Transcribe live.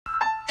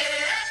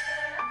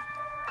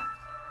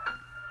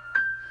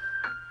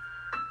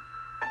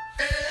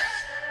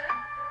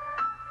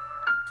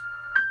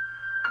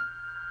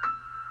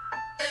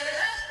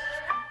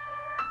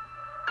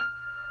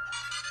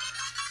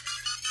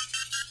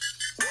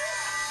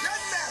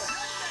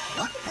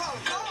Work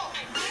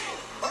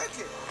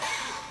it.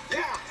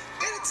 Yeah.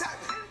 Anytime.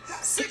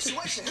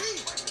 Situation.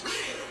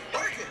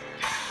 Work it.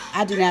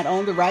 I do not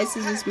own the rights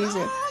to this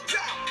music.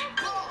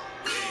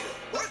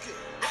 Work it.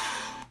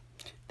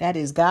 That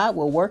is God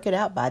Will Work It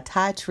Out by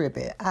Ty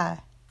Tribbett. I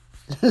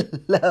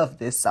love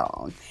this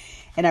song.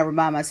 And I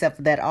remind myself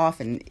of that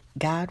often.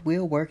 God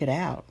will work it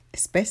out,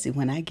 especially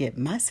when I get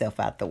myself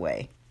out the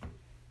way.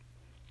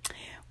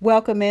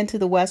 Welcome into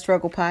the West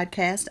Struggle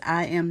Podcast.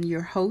 I am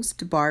your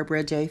host,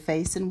 Barbara J.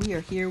 Faison. We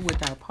are here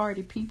with our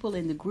party people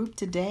in the group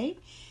today.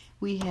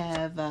 We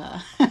have,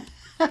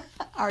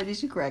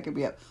 artist, you cracking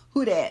me up.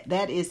 Who that?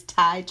 That is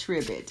Ty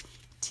Tribbett.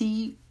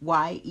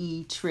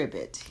 T-Y-E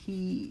Tribbett.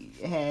 He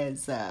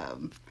has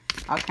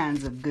all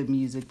kinds of good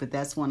music, but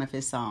that's one of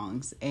his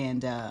songs.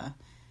 And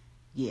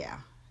yeah,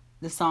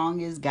 the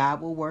song is God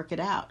Will Work It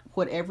Out.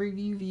 Whatever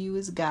you view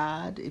as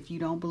God, if you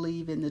don't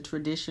believe in the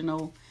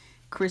traditional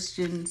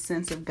Christian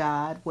sense of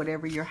God,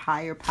 whatever your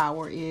higher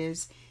power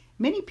is,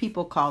 many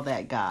people call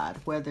that God,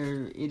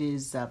 whether it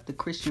is the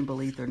Christian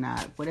belief or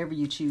not, whatever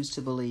you choose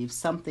to believe,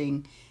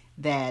 something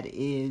that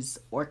is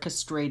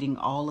orchestrating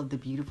all of the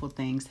beautiful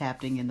things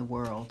happening in the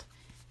world.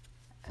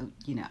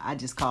 You know, I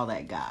just call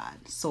that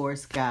God.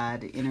 Source,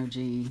 God,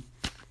 energy,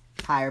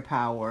 higher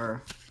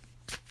power,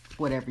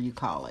 whatever you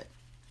call it.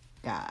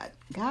 God.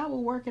 God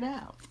will work it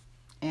out.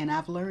 And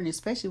I've learned,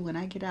 especially when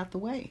I get out the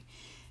way.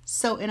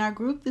 So in our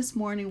group this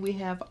morning, we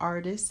have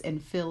Artis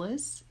and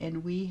Phyllis,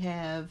 and we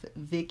have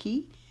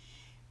Vicky,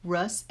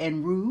 Russ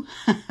and Rue,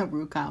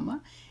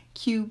 Rukama,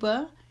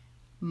 Cuba,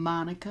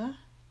 Monica,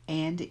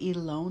 and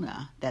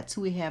Ilona. That's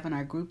who we have in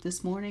our group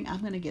this morning.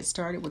 I'm going to get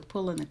started with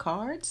pulling the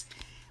cards.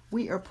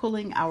 We are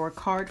pulling our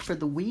card for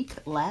the week.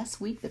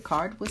 Last week, the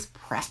card was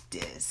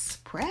practice.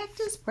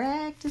 Practice,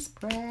 practice,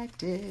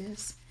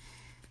 practice.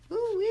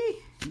 Ooh-wee.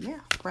 Yeah,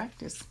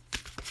 practice.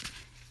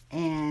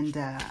 And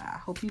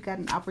I hope you got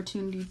an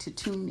opportunity to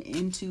tune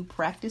into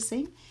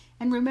practicing.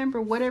 And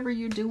remember, whatever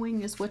you're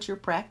doing is what you're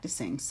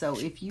practicing. So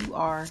if you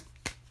are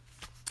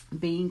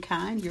being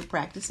kind, you're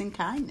practicing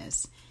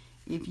kindness.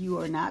 If you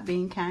are not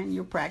being kind,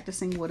 you're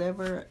practicing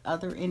whatever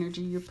other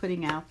energy you're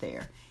putting out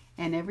there.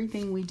 And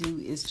everything we do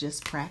is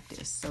just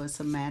practice. So it's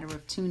a matter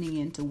of tuning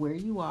into where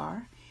you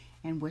are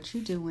and what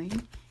you're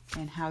doing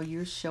and how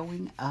you're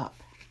showing up.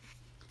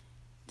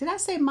 Did I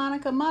say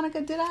Monica?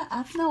 Monica, did I?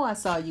 I know I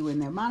saw you in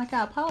there. Monica,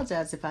 I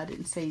apologize if I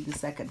didn't say you the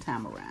second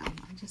time around.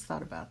 I just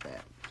thought about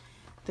that.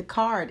 The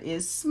card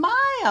is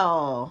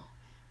smile.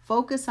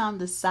 Focus on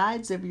the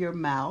sides of your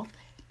mouth.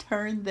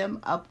 Turn them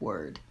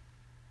upward.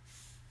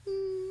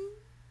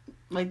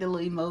 Like the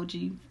little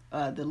emoji,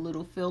 the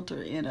little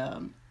filter in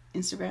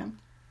Instagram.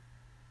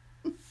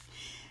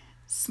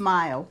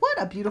 Smile.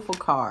 What a beautiful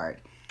card.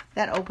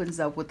 That opens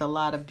up with a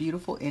lot of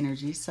beautiful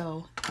energy.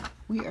 So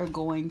we are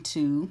going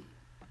to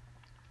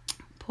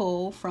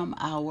pull from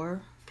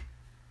our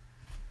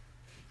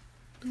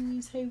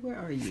Louise. Hey, where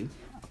are you?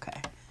 Okay,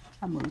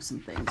 I'll move some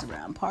things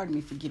around. Pardon me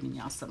for giving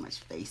y'all so much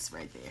face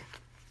right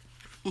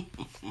there.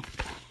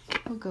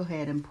 We'll go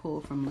ahead and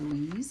pull from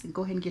Louise and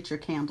go ahead and get your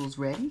candles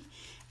ready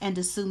and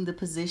assume the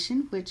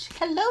position, which,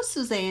 hello,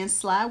 Suzanne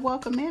Sly.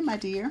 Welcome in, my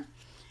dear.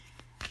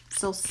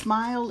 So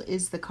smile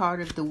is the card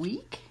of the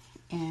week.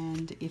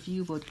 And if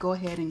you would go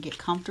ahead and get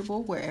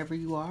comfortable wherever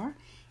you are.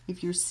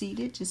 If you're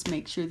seated, just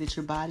make sure that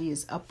your body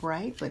is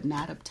upright but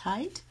not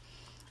uptight,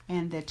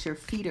 and that your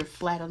feet are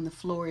flat on the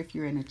floor if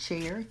you're in a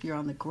chair. If you're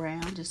on the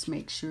ground, just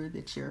make sure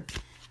that your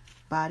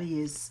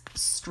body is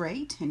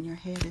straight and your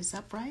head is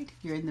upright.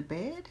 If you're in the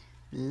bed,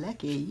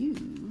 lucky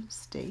you,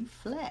 stay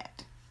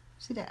flat.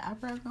 See that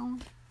eyebrow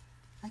going?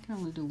 I can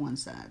only do one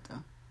side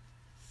though.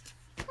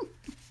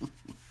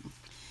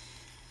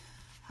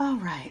 All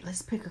right,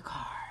 let's pick a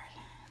card.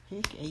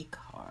 Pick a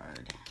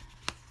card.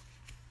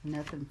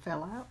 Nothing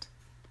fell out.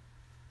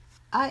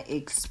 I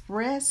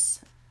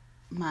express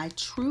my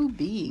true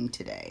being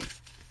today.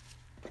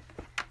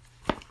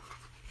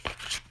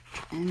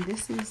 And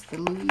this is the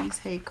Louise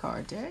Hay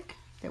card deck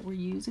that we're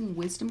using,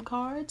 wisdom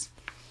cards.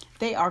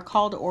 They are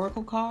called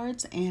oracle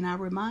cards, and I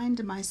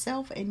remind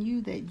myself and you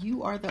that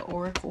you are the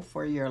oracle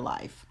for your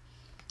life.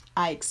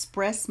 I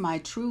express my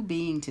true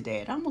being today.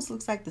 It almost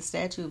looks like the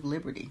Statue of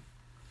Liberty.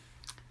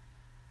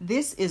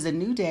 This is a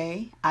new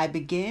day. I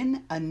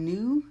begin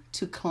anew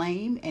to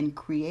claim and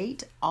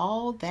create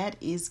all that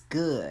is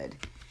good.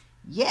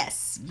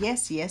 Yes,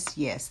 yes, yes,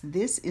 yes.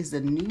 This is a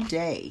new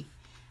day.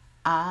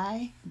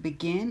 I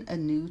begin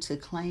anew to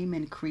claim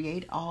and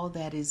create all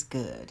that is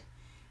good.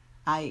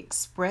 I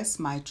express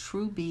my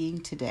true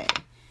being today.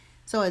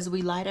 So as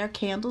we light our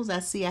candles, I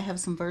see I have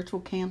some virtual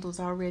candles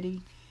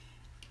already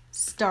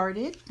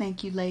started.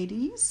 Thank you,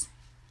 ladies.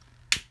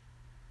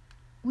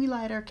 We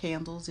light our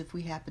candles if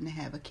we happen to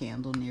have a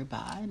candle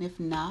nearby. And if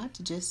not,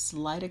 just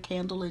light a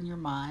candle in your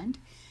mind.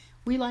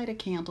 We light a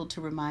candle to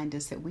remind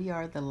us that we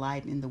are the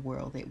light in the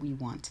world that we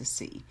want to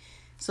see.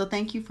 So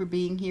thank you for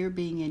being here,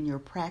 being in your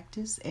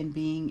practice, and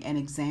being an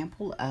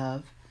example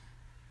of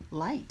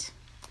light.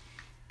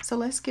 So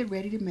let's get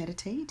ready to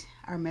meditate.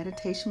 Our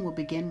meditation will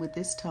begin with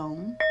this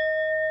tone.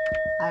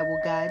 I will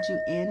guide you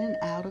in and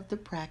out of the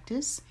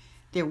practice.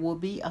 There will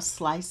be a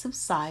slice of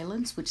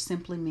silence, which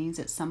simply means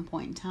at some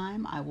point in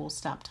time I will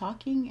stop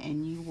talking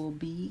and you will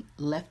be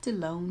left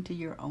alone to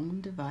your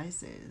own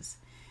devices.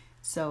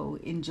 So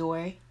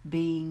enjoy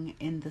being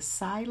in the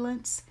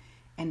silence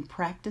and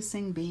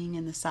practicing being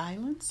in the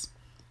silence,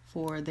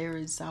 for there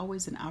is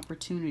always an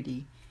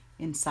opportunity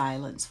in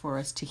silence for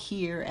us to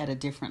hear at a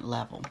different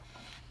level.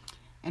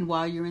 And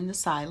while you're in the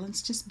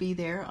silence, just be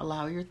there,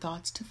 allow your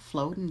thoughts to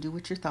float and do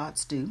what your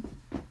thoughts do.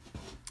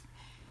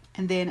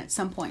 And then at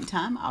some point in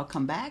time, I'll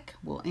come back,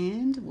 we'll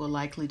end, we'll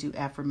likely do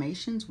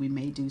affirmations, we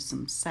may do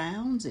some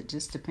sounds, it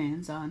just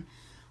depends on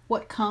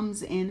what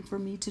comes in for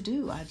me to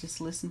do. I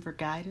just listen for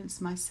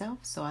guidance myself,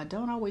 so I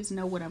don't always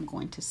know what I'm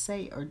going to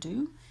say or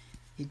do.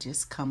 It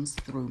just comes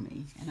through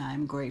me, and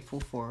I'm grateful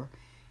for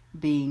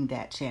being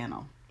that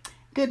channel.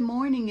 Good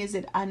morning, is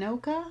it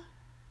Anoka?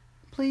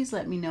 Please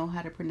let me know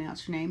how to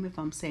pronounce your name. If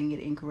I'm saying it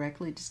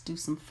incorrectly, just do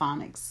some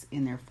phonics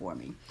in there for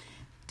me.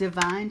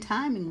 Divine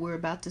timing, we're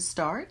about to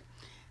start.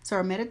 So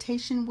our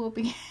meditation will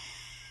be...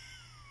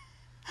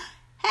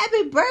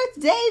 Happy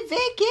birthday,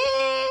 Vicky!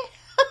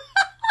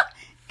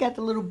 Got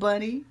the little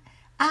bunny.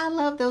 I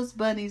love those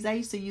bunnies. I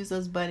used to use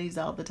those bunnies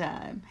all the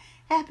time.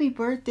 Happy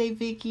birthday,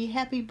 Vicky.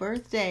 Happy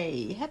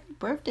birthday. Happy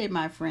birthday,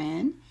 my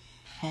friend.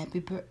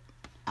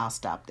 I'll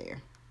stop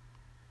there.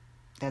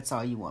 That's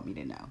all you want me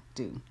to know.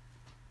 Do.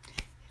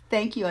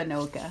 Thank you,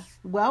 Anoka.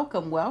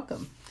 Welcome,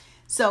 welcome.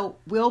 So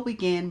we'll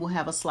begin. We'll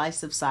have a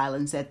slice of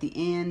silence at the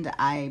end.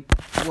 I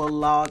will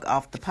log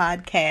off the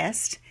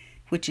podcast,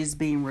 which is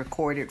being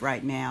recorded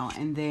right now,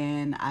 and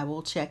then I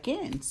will check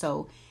in.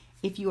 So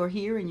if you are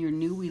here and you're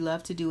new, we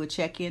love to do a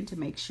check-in to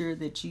make sure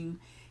that you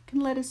can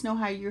let us know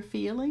how you're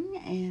feeling,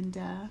 and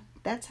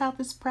that's how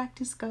this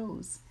practice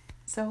goes.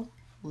 So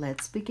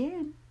let's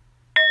begin.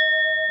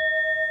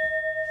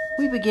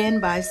 We begin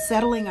by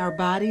settling our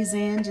bodies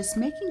in, just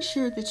making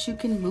sure that you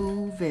can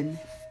move and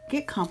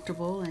get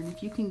comfortable. And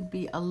if you can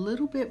be a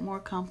little bit more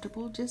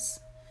comfortable,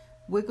 just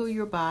wiggle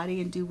your body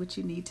and do what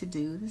you need to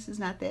do. This is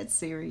not that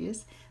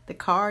serious. The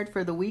card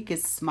for the week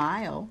is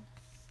smile.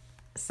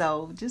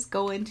 So just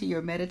go into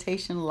your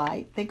meditation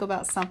light. Think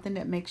about something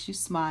that makes you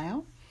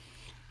smile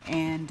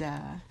and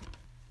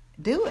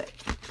do it.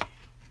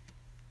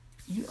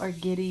 You are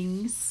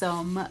getting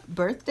some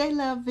birthday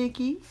love,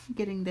 Vicky.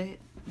 Getting the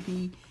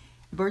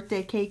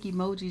birthday cake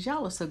emojis.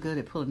 Y'all are so good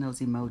at pulling those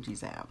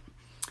emojis out.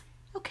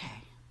 Okay.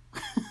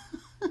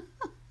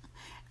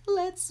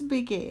 Let's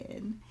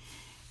begin.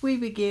 We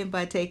begin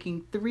by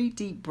taking 3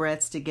 deep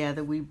breaths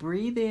together. We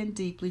breathe in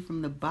deeply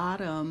from the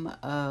bottom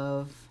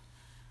of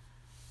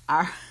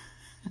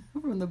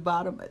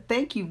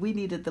Thank you. We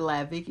needed the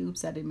laugh, Vicky.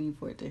 Oops, I didn't mean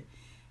for it to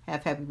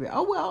have happy birthday.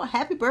 Oh, well,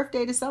 happy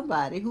birthday to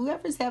somebody.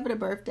 Whoever's having a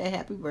birthday,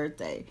 happy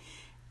birthday.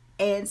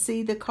 And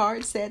see, the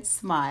card said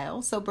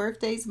smile. So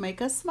birthdays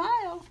make us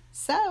smile.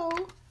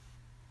 So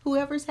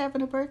whoever's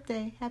having a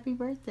birthday, happy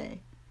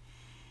birthday.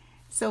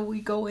 So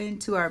we go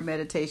into our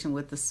meditation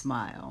with a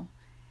smile.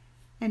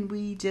 And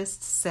we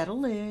just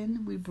settle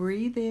in. We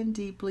breathe in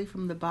deeply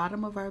from the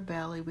bottom of our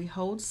belly. We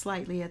hold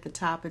slightly at the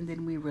top, and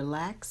then we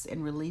relax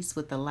and release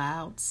with a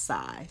loud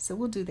sigh. So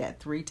we'll do that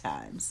 3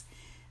 times.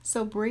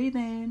 So breathe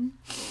in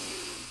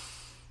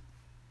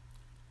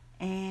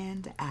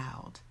and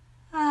out.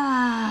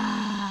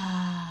 Ah.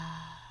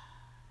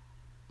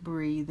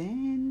 Breathe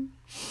in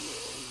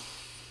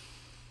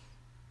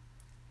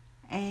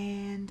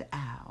and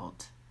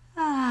out.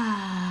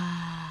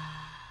 Ah.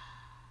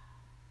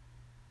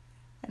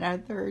 And our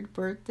third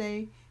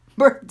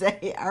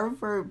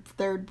our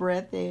third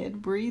breath in,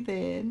 breathe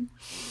in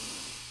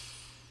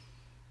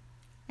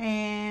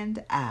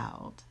and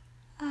out.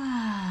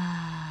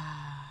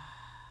 Ah.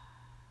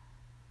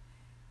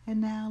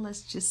 And now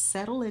let's just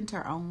settle into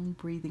our own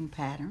breathing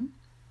pattern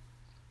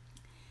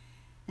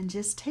and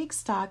just take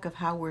stock of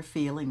how we're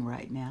feeling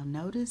right now.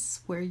 Notice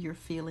where you're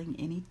feeling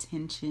any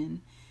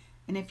tension.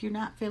 And if you're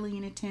not feeling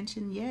any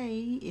tension,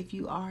 yay. If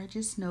you are,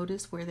 just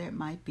notice where that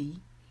might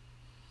be.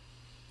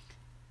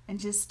 And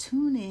just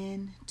tune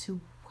in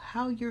to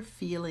how you're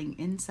feeling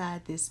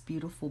inside this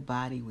beautiful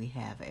body we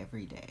have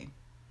every day.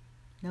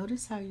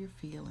 Notice how you're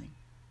feeling.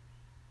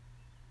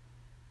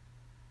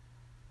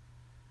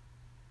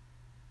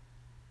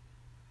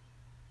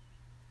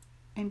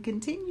 And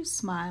continue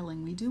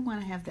smiling. We do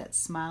want to have that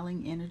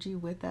smiling energy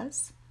with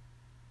us.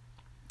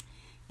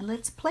 And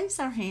let's place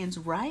our hands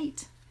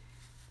right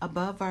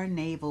above our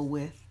navel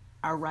with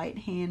our right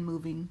hand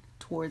moving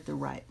toward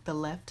the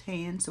left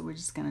hand. So we're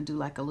just going to do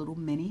like a little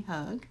mini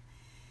hug.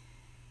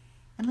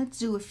 And let's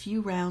do a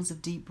few rounds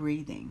of deep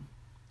breathing.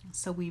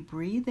 So we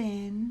breathe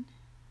in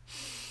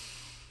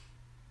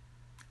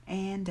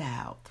and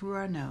out through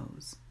our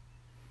nose.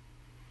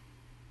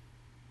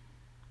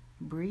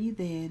 Breathe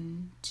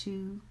in,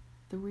 2,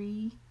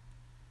 3,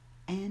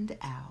 and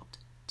out,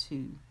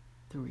 2,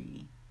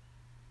 3.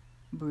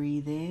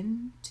 Breathe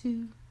in,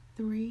 2,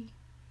 3,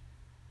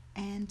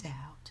 and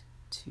out,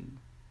 2,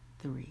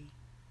 3.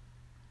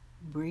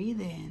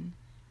 Breathe in,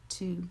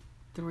 2,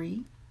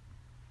 3,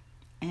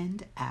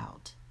 and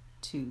out,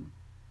 2,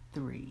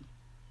 3.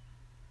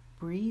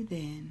 Breathe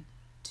in,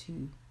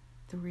 2,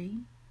 3,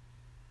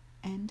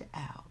 and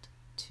out,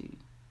 2,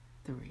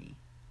 3.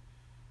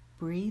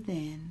 Breathe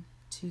in,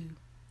 2,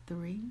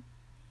 3,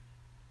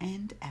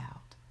 and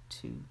out,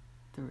 2,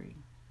 3.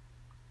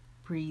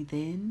 Breathe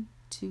in,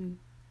 2,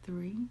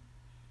 3,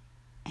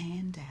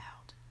 and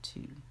out,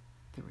 2,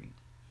 3.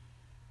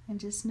 And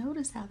just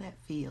notice how that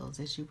feels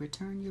as you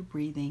return your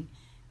breathing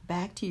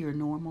back to your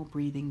normal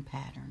breathing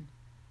pattern.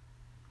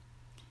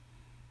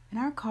 And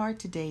our card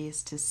today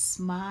is to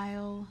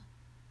smile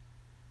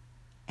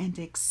and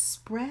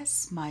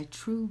express my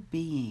true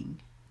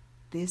being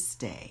this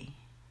day.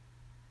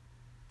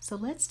 So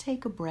let's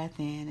take a breath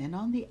in, and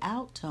on the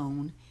out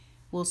tone,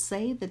 we'll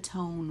say the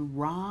tone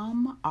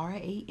RAM,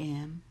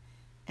 R-A-M,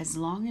 as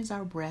long as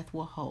our breath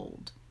will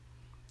hold.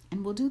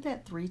 And we'll do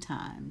that 3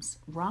 times.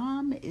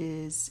 Ram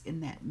is in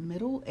that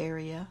middle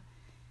area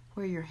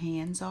where your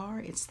hands are.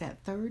 It's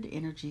that third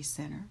energy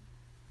center,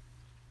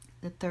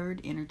 the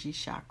third energy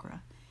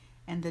chakra.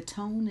 And the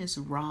tone is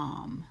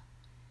Ram.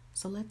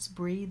 So let's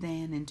breathe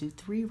in and do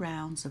 3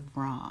 rounds of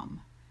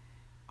Ram.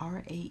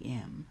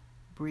 R-A-M.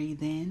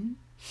 Breathe in.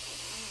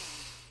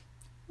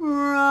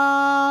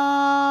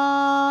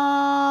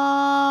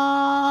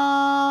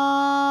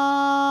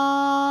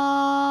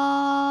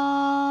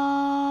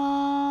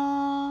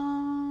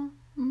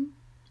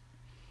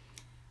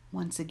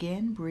 Once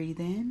again, breathe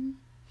in.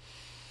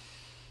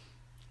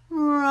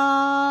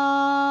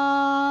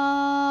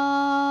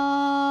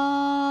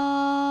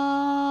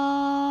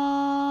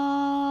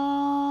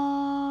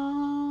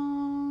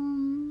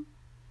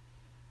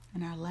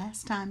 And our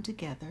last time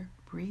together,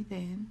 breathe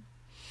in.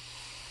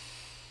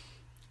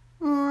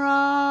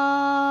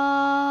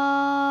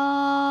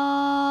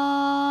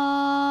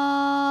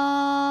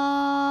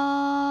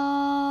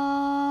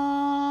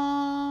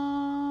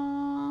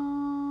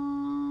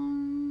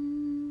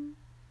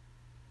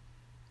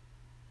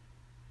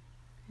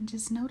 And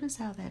just notice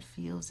how that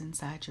feels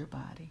inside your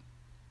body.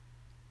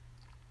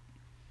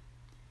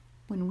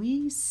 When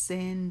we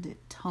send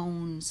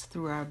tones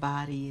through our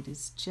body, it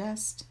is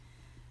just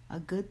a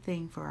good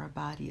thing for our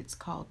body. It's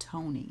called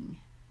toning,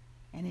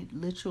 and it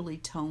literally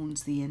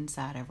tones the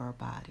inside of our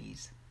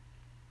bodies.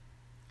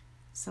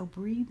 So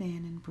breathe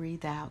in and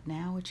breathe out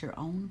now at your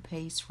own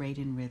pace, rate,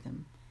 and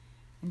rhythm,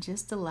 and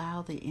just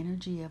allow the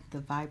energy of the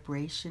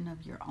vibration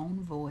of your own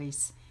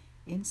voice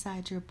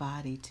inside your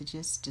body to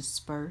just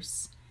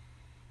disperse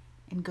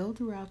and go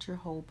throughout your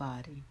whole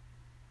body.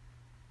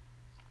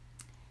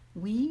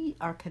 We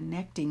are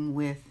connecting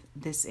with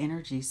this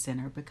energy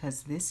center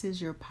because this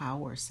is your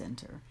power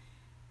center.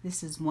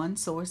 This is one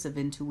source of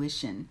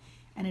intuition,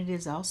 and it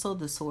is also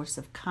the source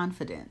of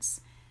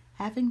confidence.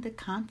 Having the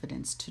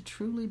confidence to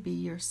truly be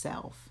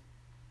yourself.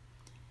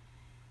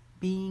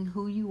 Being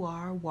who you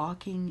are,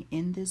 walking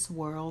in this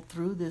world,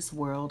 through this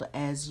world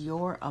as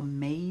your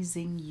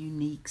amazing,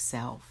 unique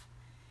self.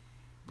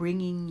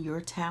 Bringing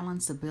your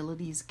talents,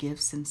 abilities,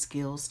 gifts, and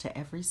skills to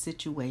every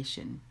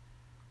situation.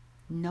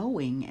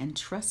 Knowing and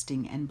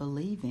trusting and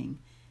believing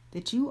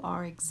that you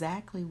are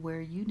exactly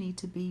where you need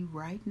to be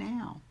right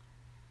now.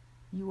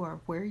 You are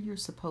where you're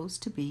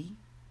supposed to be.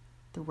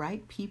 The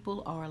right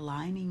people are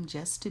aligning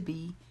just to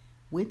be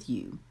with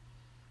you.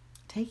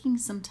 Taking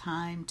some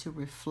time to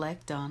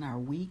reflect on our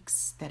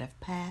weeks that have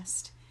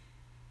passed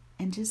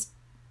and just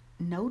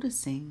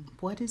noticing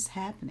what is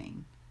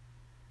happening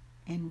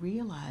and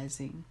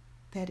realizing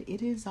that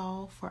it is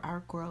all for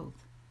our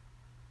growth.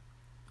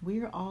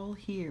 We're all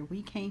here.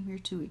 We came here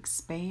to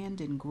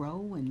expand and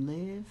grow and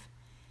live.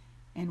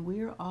 And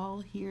we're all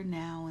here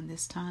now in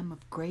this time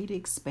of great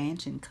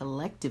expansion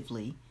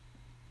collectively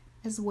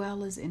as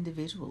well as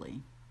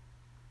individually.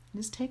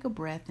 Just take a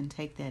breath and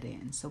take that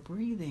in. So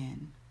breathe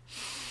in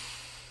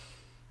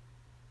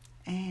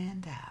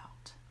and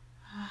out.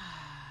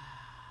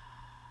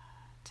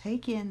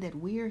 Take in that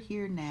we are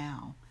here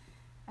now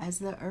as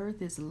the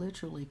earth is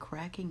literally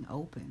cracking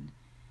open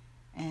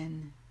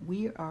and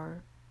we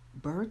are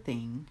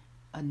birthing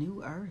a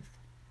new earth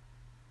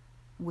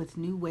with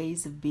new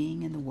ways of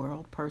being in the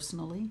world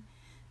personally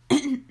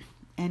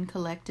and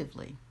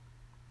collectively.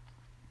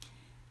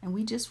 And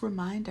we just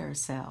remind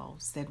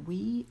ourselves that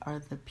we are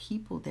the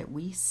people that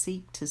we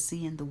seek to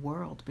see in the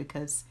world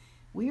because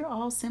we are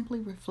all simply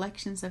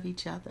reflections of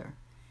each other.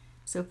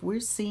 So if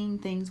we're seeing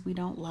things we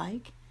don't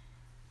like,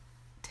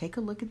 take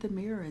a look at the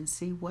mirror and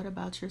see what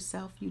about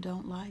yourself you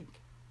don't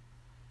like.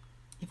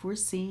 If we're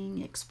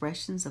seeing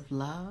expressions of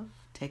love,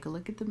 take a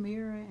look at the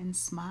mirror and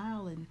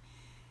smile and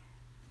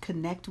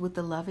connect with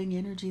the loving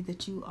energy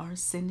that you are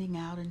sending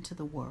out into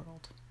the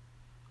world.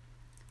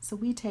 So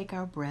we take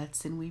our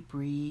breaths and we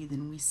breathe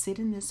and we sit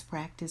in this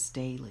practice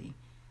daily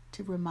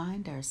to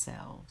remind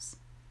ourselves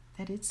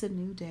that it's a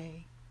new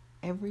day.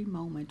 Every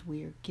moment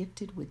we are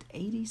gifted with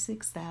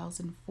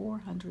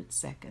 86,400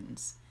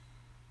 seconds.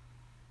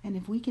 And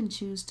if we can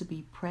choose to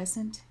be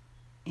present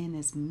in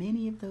as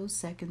many of those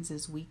seconds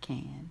as we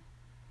can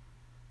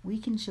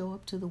show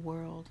up to the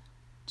world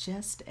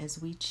just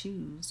as we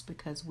choose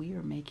because we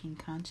are making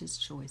conscious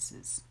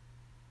choices.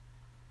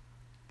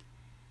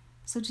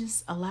 So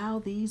just allow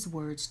these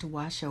words to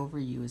wash over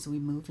you as we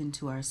move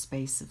into our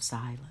space of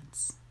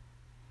silence.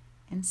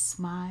 And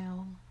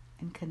smile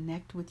and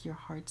connect with your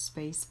heart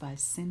space by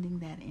sending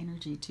that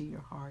energy to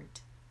your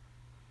heart.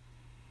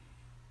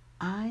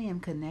 I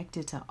am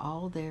connected to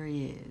all there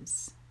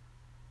is.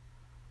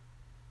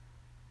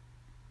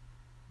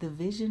 The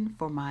vision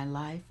for my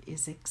life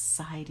is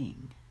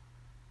exciting.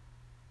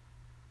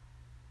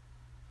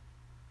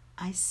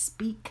 I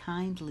speak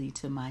kindly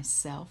to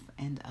myself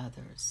and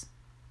others.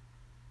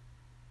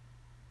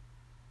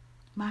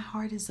 My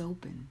heart is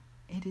open.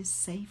 It is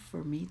safe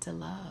for me to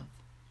love.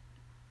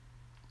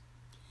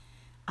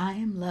 I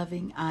am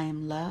loving. I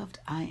am loved.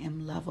 I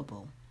am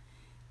lovable.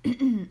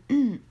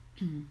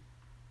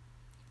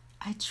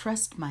 I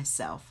trust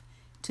myself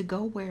to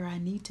go where I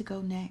need to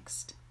go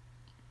next.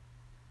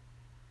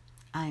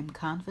 I am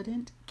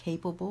confident,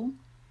 capable,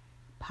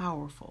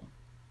 powerful.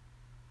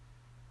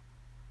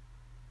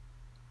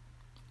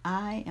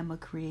 I am a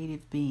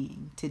creative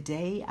being.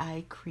 Today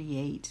I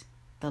create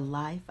the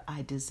life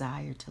I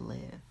desire to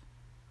live.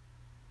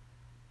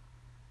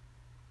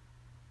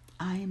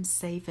 I am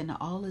safe and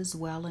all is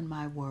well in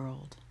my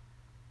world.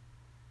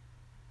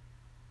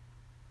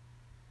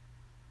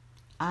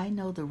 I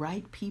know the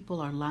right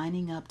people are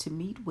lining up to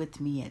meet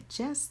with me at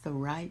just the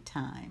right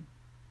time.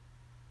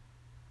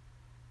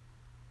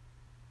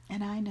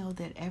 And I know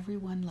that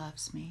everyone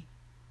loves me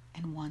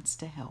and wants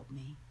to help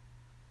me.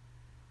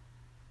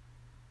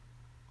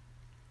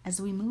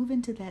 As we move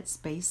into that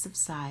space of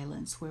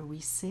silence where we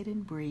sit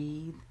and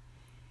breathe,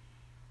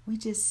 we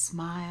just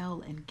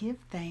smile and give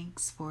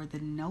thanks for the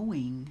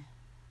knowing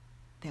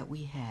that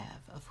we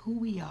have of who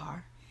we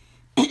are,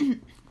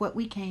 what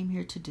we came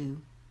here to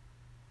do,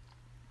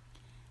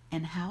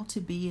 and how to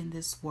be in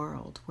this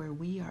world where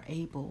we are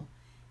able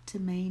to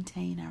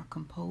maintain our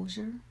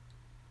composure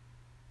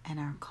and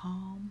our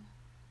calm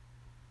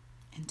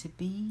and to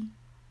be.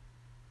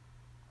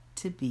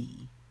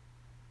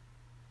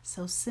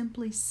 So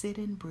simply sit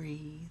and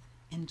breathe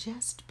and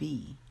just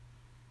be.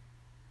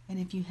 And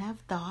if you have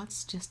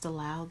thoughts, just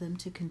allow them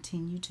to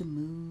continue to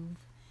move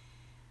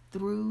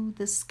through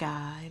the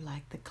sky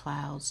like the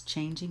clouds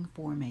changing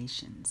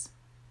formations.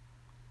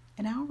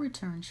 And I'll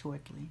return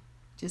shortly.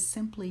 Just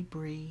simply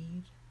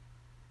breathe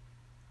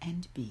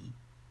and be.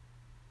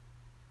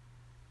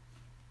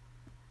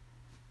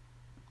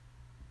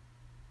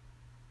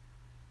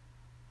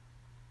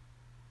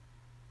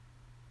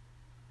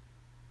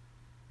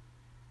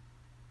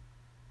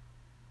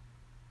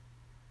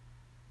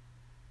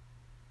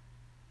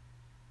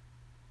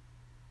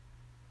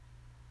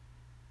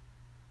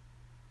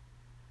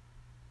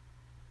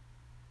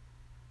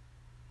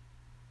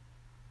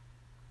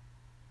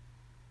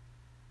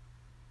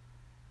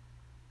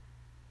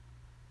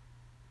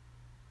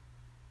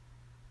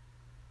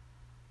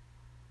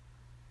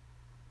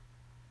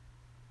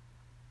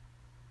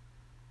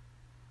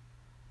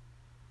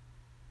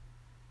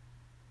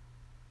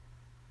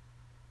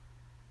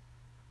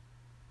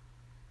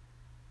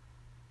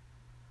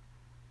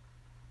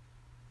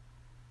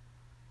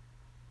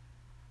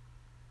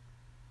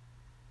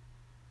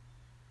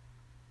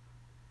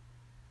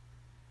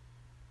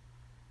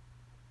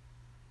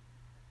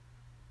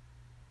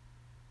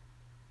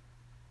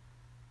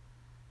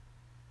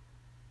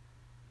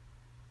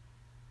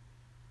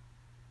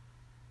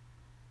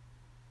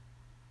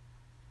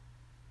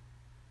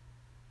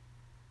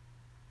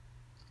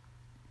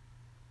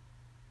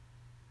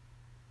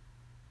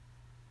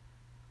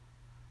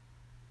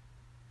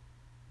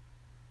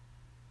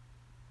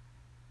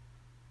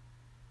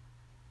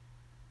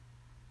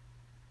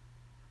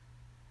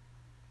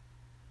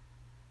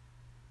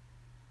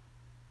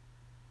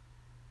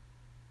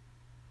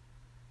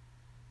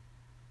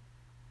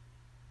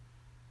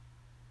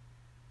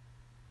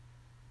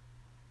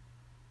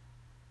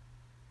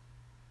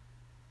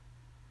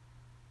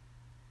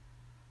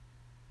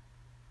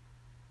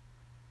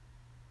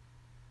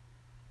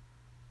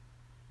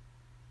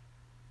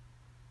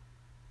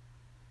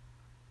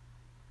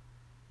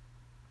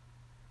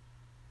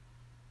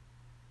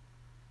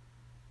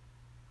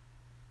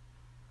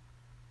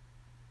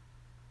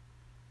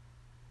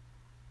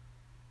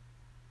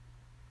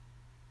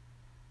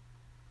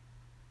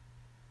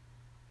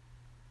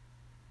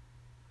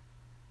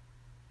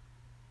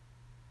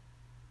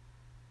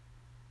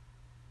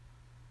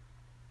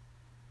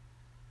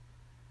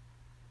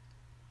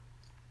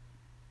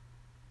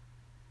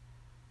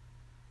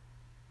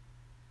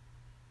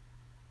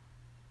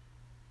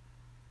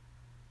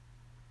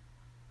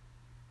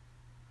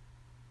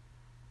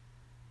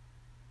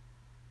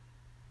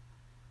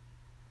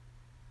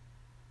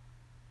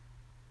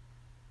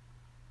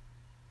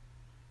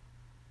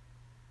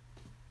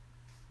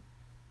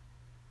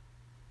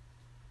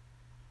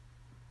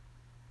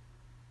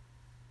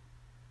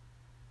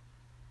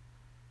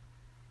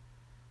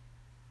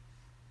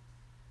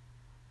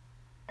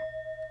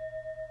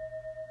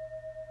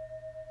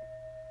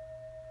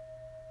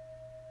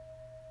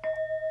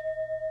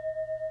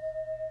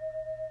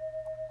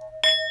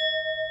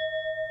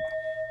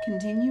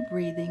 continue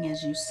breathing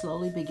as you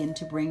slowly begin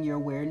to bring your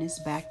awareness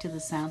back to the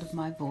sound of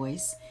my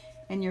voice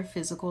and your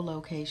physical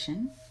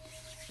location.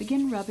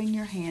 Begin rubbing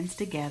your hands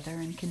together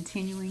and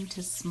continuing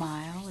to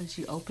smile as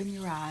you open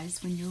your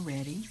eyes when you're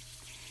ready.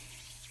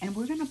 And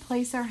we're going to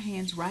place our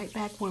hands right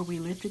back where we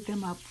lifted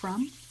them up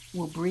from.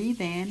 We'll breathe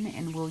in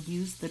and we'll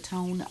use the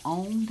tone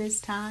Om this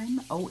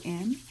time,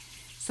 O-M.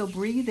 So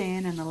breathe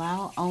in and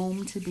allow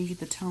Om to be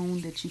the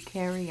tone that you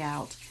carry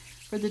out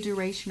for the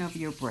duration of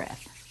your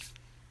breath.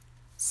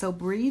 So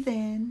breathe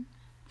in.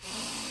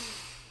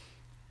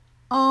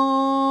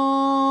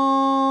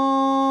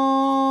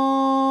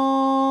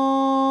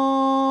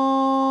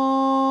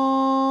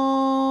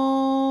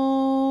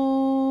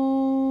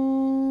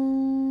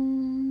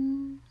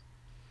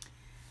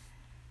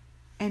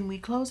 And we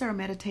close our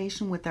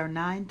meditation with our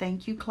 9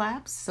 thank you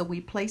claps. So we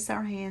place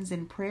our hands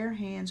in prayer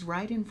hands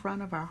right in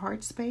front of our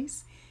heart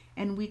space,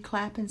 and we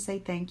clap and say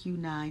thank you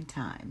 9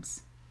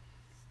 times.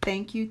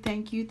 Thank you,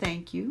 thank you,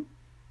 thank you.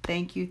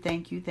 Thank you,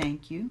 thank you,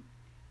 thank you.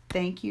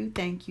 Thank you,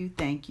 thank you,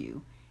 thank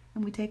you.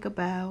 And we take a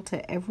bow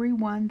to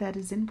everyone that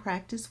is in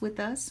practice with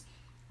us.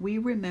 We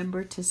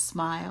remember to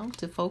smile,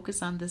 to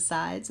focus on the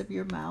sides of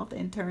your mouth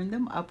and turn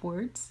them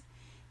upwards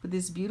with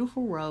this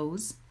beautiful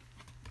rose.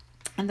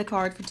 And the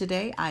card for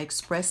today, I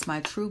express my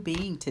true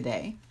being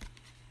today.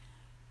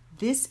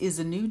 This is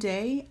a new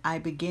day. I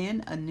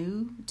begin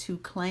anew to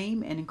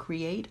claim and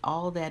create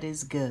all that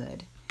is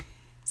good.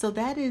 So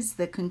that is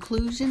the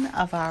conclusion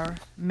of our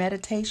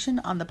meditation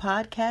on the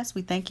podcast.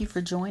 We thank you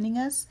for joining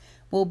us.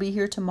 We'll be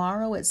here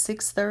tomorrow at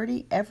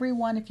 6:30.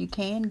 Everyone, if you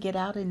can, get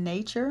out in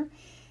nature.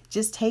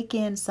 Just take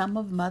in some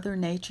of Mother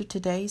Nature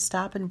today.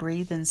 Stop and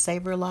breathe and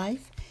savor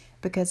life.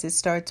 Because it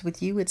starts with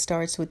you, it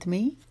starts with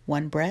me.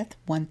 One breath,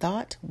 one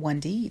thought, one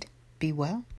deed. Be well.